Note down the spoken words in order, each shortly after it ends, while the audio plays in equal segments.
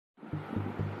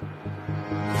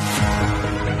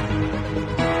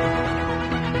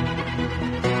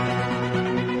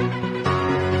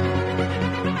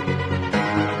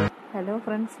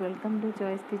Friends, welcome to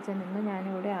choice kitchen. ഇന്ന്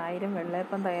ഞാനിവിടെ 1000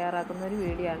 വെള്ളയപ്പം തയ്യാറാക്കുന്ന ഒരു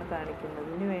വീഡിയോ ആണ് കാണിക്കുന്നത്.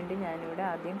 ഇതിനു വേണ്ടി ഞാനിവിടെ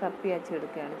ആദ്യം കപ്പി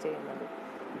അച്ചെടുക്കുകയാണ് ചെയ്യുന്നത്.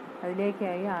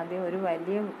 അതിലേക്കായി ആദ്യം ഒരു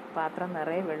വലിയ പാത്രം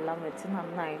നിറയെ വെള്ളം വെച്ച്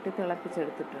നന്നായിട്ട്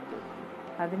തിളപ്പിച്ചെടുത്തിട്ടുണ്ട്.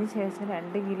 അതിനുശേഷം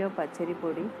 2 കിലോ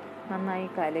പച്ചരിപ്പൊടി നന്നായി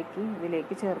കലക്കി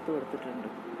ഇതിലേക്ക് ചേർത്ത് കൊടുത്തിട്ടുണ്ട്.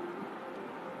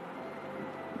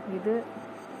 ഇത്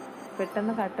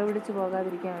പെട്ടെന്ന് കട്ട പിടിച്ച്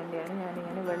പോകാതിരിക്കാൻ വേണ്ടിയാണ്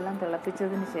ഞാനിങ്ങനെ വെള്ളം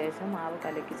തിളപ്പിച്ചതിന് ശേഷം മാവ്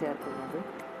കലക്കി ചേർക്കുന്നത്.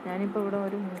 ഞാനിപ്പോൾ ഇവിടെ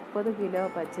ഒരു 30 കിലോ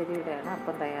പച്ചരിയുടെയാണ്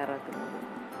അപ്പം തയ്യാറാക്കുന്നത്.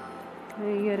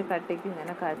 ഈ ഒരു കട്ടിക്ക്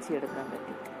ഇങ്ങനെ കാച്ചിയെടുക്കാൻ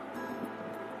പറ്റും.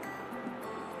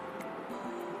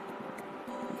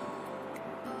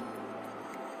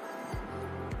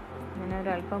 ഇങ്ങനെ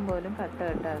ഒരല്പം പോലും കട്ട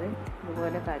കെട്ടാതെ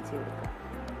ഇതുപോലെ കാച്ചിയെടുക്കാം.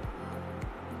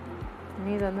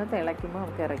 ഇനി ഇതൊന്ന് തിളയ്ക്കുമ്പോൾ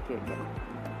നമുക്ക് ഇറക്കി വയ്ക്കാം.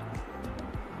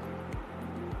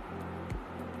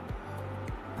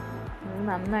 ഇത്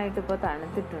നന്നായിട്ട് ഇപ്പോൾ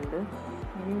തണുത്തിട്ടുണ്ട്.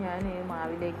 ഇനി ഞാൻ ഈ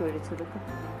മാവിലേക്ക്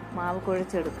മാവ്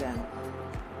കുഴച്ചെടുക്കുകയാണ്.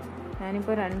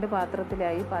 ഞാനിപ്പോൾ 2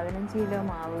 പാത്രത്തിലായി 15 കിലോ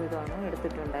മാവ് ഇതാണ്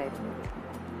എടുത്തിട്ടുണ്ടായിരുന്നത്.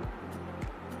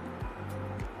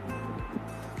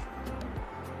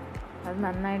 അത്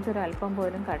നന്നായിട്ട് ഒരല്പം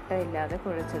പോലും കട്ടയില്ലാതെ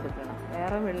കുഴച്ചെടുക്കണം.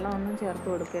 വേറെ വെള്ളമൊന്നും ചേർത്ത്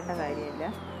കൊടുക്കേണ്ട കാര്യമില്ല.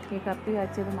 ഈ കപ്പി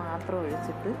കാച്ചിയത് മാത്രം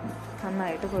ഒഴിച്ചിട്ട്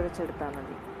നന്നായിട്ട് കുഴച്ചെടുത്താൽ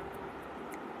മതി.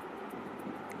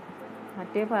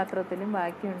 മറ്റേ പാത്രത്തിലും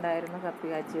ബാക്കി ഉണ്ടായിരുന്ന കപ്പി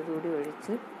കാച്ചിയത് കൂടി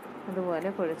ഒഴിച്ച് അതുപോലെ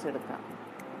കുഴച്ചെടുക്കാം.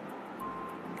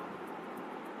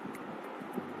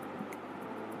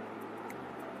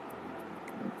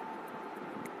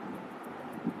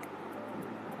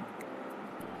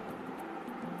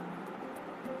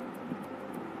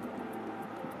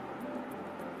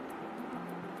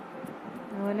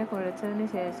 അതുപോലെ കുഴച്ചതിന്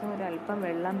ശേഷം ഒരല്പം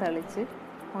വെള്ളം തളിച്ച്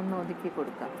ഒന്ന് ഒതുക്കി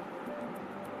കൊടുക്കാം.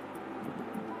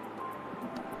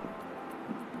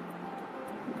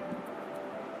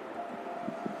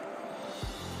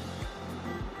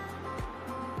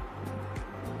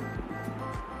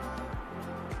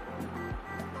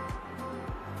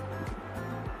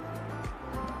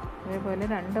 അതേപോലെ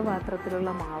 2 പാത്രത്തിലുള്ള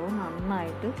മാവ്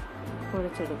നന്നായിട്ട്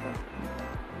കുഴച്ചെടുക്കുക.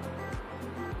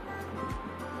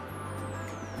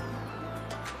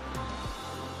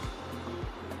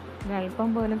 ഒരല്പം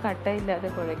പോലും കട്ടയില്ലാതെ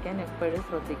കുഴയ്ക്കാൻ എപ്പോഴും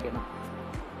ശ്രദ്ധിക്കണം.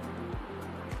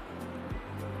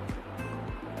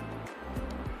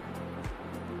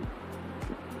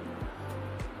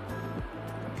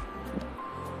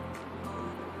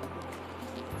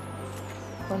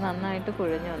 ഇപ്പോൾ നന്നായിട്ട്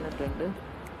കുഴഞ്ഞു വന്നിട്ടുണ്ട്.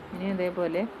 ഇനി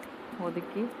ഇതേപോലെ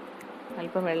ഒതുക്കി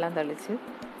അല്പം വെള്ളം തളിച്ച്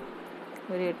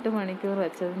ഒരു 8 മണിക്കൂർ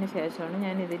വെച്ചതിന് ശേഷമാണ്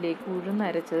ഞാൻ ഇതിലേക്ക്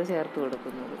ഉഴുന്നരച്ചത് ചേർത്ത്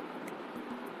കൊടുക്കുന്നത്.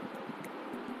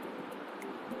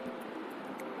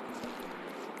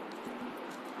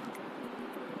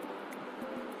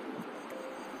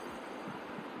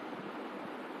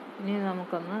 ഇനി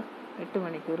നമുക്കൊന്ന് 8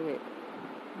 മണിക്കൂർ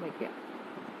വയ്ക്കാം.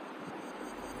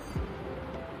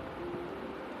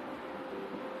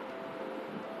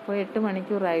 ഇപ്പോൾ 8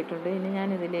 മണിക്കൂറായിട്ടുണ്ട്. ഇനി ഞാൻ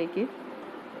ഇതിലേക്ക്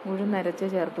ഉഴുന്നരച്ച്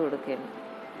ചേർത്ത് കൊടുക്കുകയാണ്.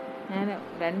 ഞാൻ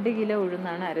 2 കിലോ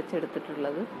ഉഴുന്നാണ്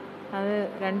അരച്ചെടുത്തിട്ടുള്ളത്. അത്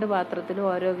 2 പാത്രത്തിൽ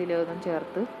ഓരോ കിലോ ഒന്നും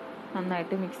ചേർത്ത്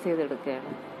നന്നായിട്ട് മിക്സ്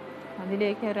ചെയ്തെടുക്കുകയാണ്.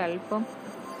 അതിലേക്ക് ഒരല്പം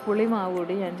പുളിമാവ്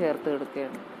കൂടി ഞാൻ ചേർത്ത്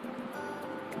കൊടുക്കുകയാണ്.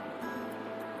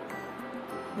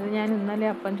 ഇത് ഞാൻ ഇന്നലെ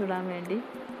അപ്പം ചുടാൻ വേണ്ടി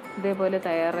ഇതേപോലെ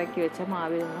തയ്യാറാക്കി വെച്ച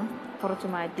മാവിൽ നിന്ന് കുറച്ച്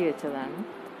മാറ്റി വെച്ചതാണ്.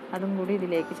 അതും കൂടി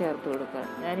ഇതിലേക്ക് ചേർത്ത് കൊടുക്കുക.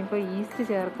 ഞാനിപ്പോൾ ഈസ്റ്റ്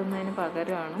ചേർക്കുന്നതിന്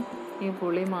പകരമാണ് ഈ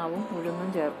പുളിമാവും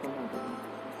ഉഴുന്നും ചേർക്കുന്നത്.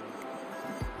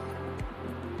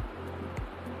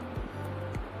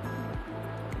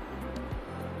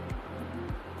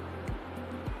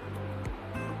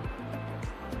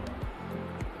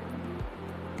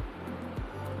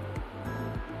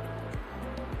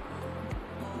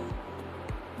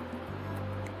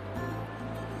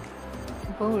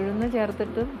 ഇപ്പോൾ ഉഴുന്ന്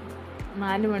ചേർത്തിട്ട്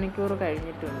 4 മണിക്കൂർ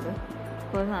കഴിഞ്ഞിട്ടുണ്ട്.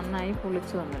 അപ്പോൾ നന്നായി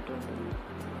പുളിച്ച് വന്നിട്ടുണ്ട്.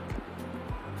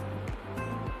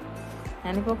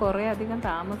 ഞാനിപ്പോൾ കുറേ അധികം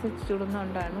താമസിച്ച്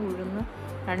ചുടുന്നതുകൊണ്ടാണ് ഉഴുന്ന്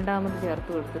രണ്ടാമത്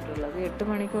ചേർത്ത് കൊടുത്തിട്ടുള്ളത്. 8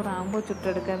 മണിക്കൂർ ആകുമ്പോൾ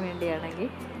ചുട്ടെടുക്കാൻ വേണ്ടിയാണെങ്കിൽ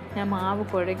ഞാൻ മാവ്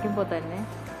കുഴയ്ക്കുമ്പോൾ തന്നെ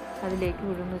അതിലേക്ക്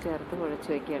ഉഴുന്ന് ചേർത്ത് കുഴച്ച്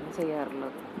വയ്ക്കുകയാണ്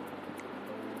ചെയ്യാറുള്ളത്.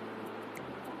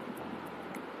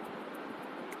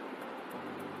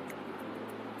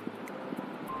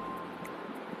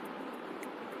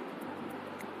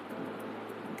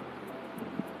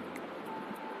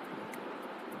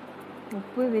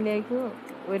 ഉപ്പ് ഇതിലേക്ക്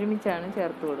ഒരുമിച്ചാണ്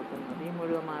ചേർത്ത് കൊടുക്കുന്നത്. ഈ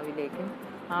മുഴുവൻ മാവിലേക്ക്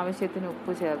ആവശ്യത്തിന്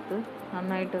ഉപ്പ് ചേർത്ത്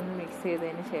നന്നായിട്ടൊന്ന് മിക്സ്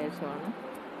ചെയ്തതിന് ശേഷമാണ്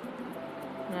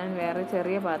ഞാൻ വേറെ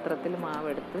ചെറിയ പാത്രത്തിൽ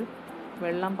മാവെടുത്ത്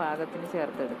വെള്ളം പാകത്തിന്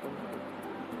ചേർത്തെടുക്കുന്നത്.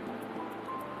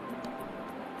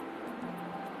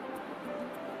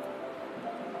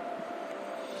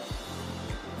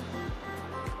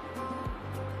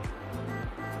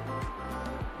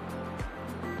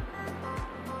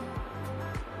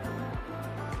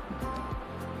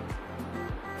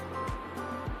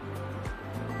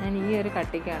 ഞാൻ ഈ ഒരു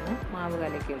കട്ടിക്കാണ് മാവ്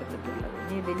കലക്കി എടുത്തിട്ടുള്ളത്.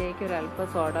 ഇനി ഇതിലേക്ക് ഒരല്പം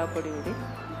സോഡാപ്പൊടി കൂടി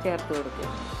ചേർത്ത് കൊടുക്കുക.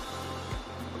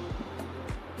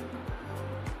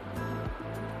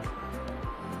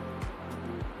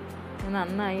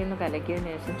 നന്നായി ഒന്ന് കലക്കിയതിന്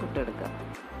ശേഷം ചുട്ടെടുക്കുക.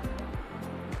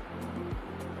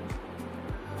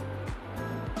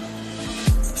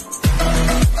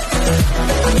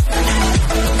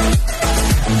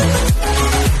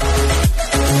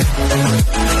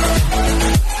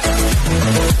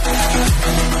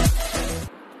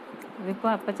 ഇതിപ്പോൾ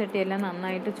അപ്പച്ചട്ടിയെല്ലാം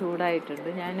നന്നായിട്ട് ചൂടായിട്ടുണ്ട്.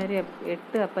 ഞാനൊരു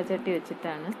 8 അപ്പച്ചട്ടി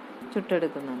വെച്ചിട്ടാണ്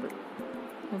ചുട്ടെടുക്കുന്നത്.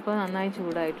 ഇപ്പോൾ നന്നായി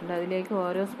ചൂടായിട്ടുണ്ട്. അതിലേക്ക്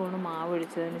ഓരോ സ്പൂണ് മാവ്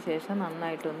ഒഴിച്ചതിന് ശേഷം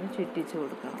നന്നായിട്ടൊന്ന് ചുറ്റിച്ച്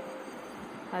കൊടുക്കണം.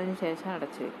 അതിന് ശേഷം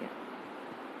അടച്ചു വയ്ക്കാം.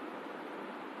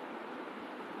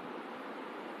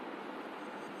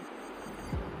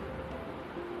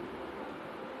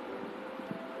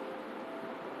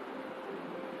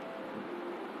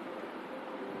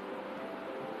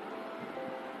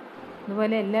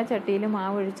 അതുപോലെ എല്ലാ ചട്ടിയിലും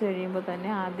മാവ് ഒഴിച്ച് കഴിയുമ്പോൾ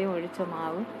തന്നെ ആദ്യം ഒഴിച്ച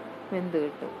മാവ് വെന്ത്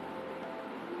കിട്ടും.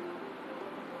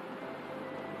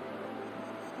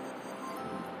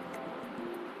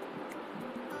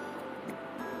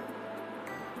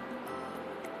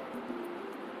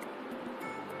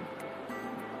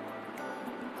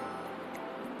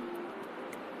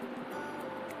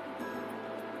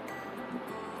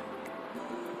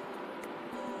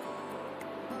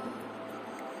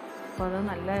 അപ്പോൾ അത്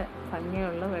നല്ല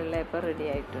ഭംഗിയുള്ള വെള്ളയപ്പം റെഡി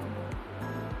ആയിട്ടുണ്ട്.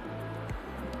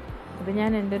 ഇത്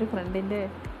ഞാൻ എൻ്റെ ഒരു ഫ്രണ്ടിൻ്റെ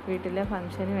വീട്ടിലെ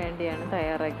ഫംഗ്ഷന് വേണ്ടിയാണ്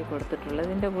തയ്യാറാക്കി കൊടുത്തിട്ടുള്ളത്.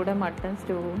 ഇതിൻ്റെ കൂടെ മട്ടൻ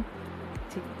സ്റ്റൂവും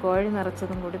കോഴി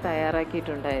നിറച്ചതും കൂടി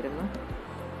തയ്യാറാക്കിയിട്ടുണ്ടായിരുന്നു.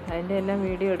 അതിൻ്റെ എല്ലാം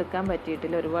വീഡിയോ എടുക്കാൻ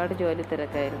പറ്റിയിട്ടില്ല, ഒരുപാട് ജോലി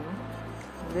തിരക്കായിരുന്നു.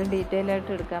 ഇത് ഡീറ്റെയിൽ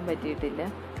ആയിട്ട് എടുക്കാൻ പറ്റിയിട്ടില്ല.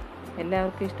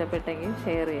 എല്ലാവർക്കും ഇഷ്ടപ്പെട്ടെങ്കിൽ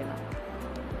ഷെയർ ചെയ്യണം.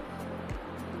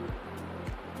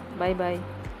 Bye bye.